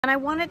And I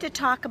wanted to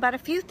talk about a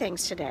few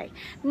things today.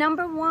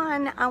 Number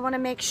one, I want to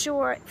make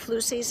sure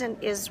flu season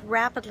is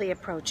rapidly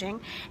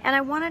approaching, and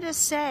I wanted to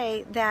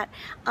say that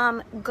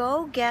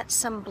go get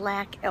some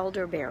black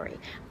elderberry.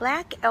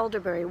 Black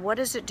elderberry, what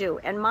does it do?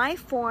 And my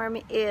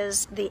form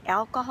is the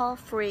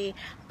alcohol-free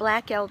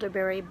black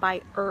elderberry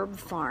by Herb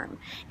Pharm.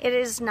 It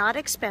is not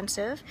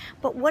expensive,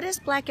 but what does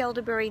black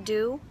elderberry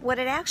do? What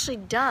it actually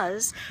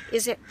does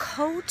is it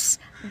coats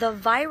the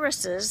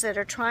viruses that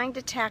are trying to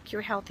attack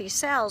your healthy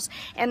cells,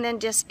 and then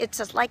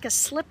it's like a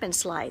slip and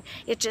slide.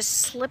 It just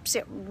slips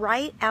it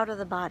right out of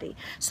the body.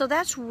 So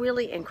that's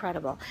really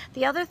incredible.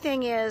 The other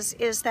thing is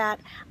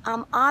that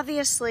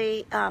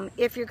obviously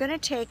if you're going to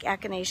take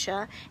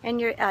echinacea, and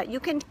you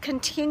can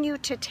continue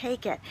to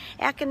take it.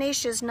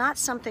 Echinacea is not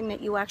something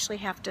that you actually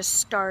have to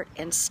start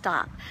and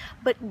stop,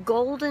 but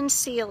Golden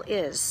Seal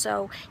is.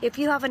 So if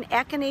you have an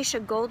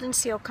echinacea Golden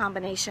Seal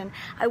combination,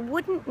 I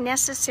wouldn't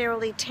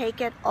necessarily take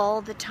it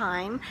all the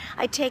time.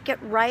 I take it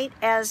right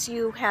as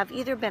you have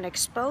either been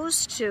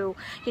exposed to,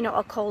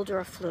 a cold or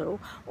a flu,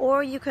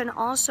 or you can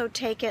also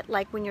take it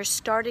like when you're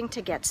starting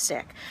to get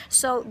sick.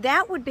 So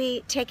that would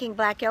be taking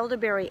black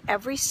elderberry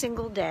every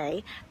single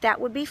day.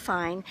 That would be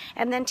fine.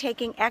 And then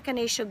taking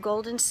echinacea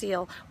Golden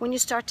Seal when you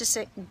start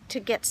to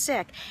get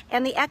sick.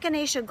 And the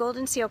echinacea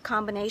Golden Seal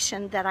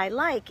combination that I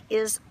like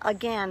is,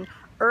 again,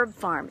 Herb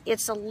Pharm.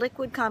 It's a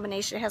liquid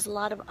combination. It has a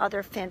lot of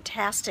other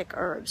fantastic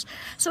herbs.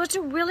 So it's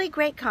a really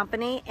great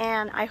company,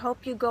 and I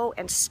hope you go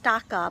and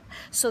stock up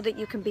so that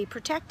you can be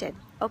protected.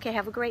 Okay,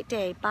 have a great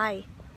day. Bye.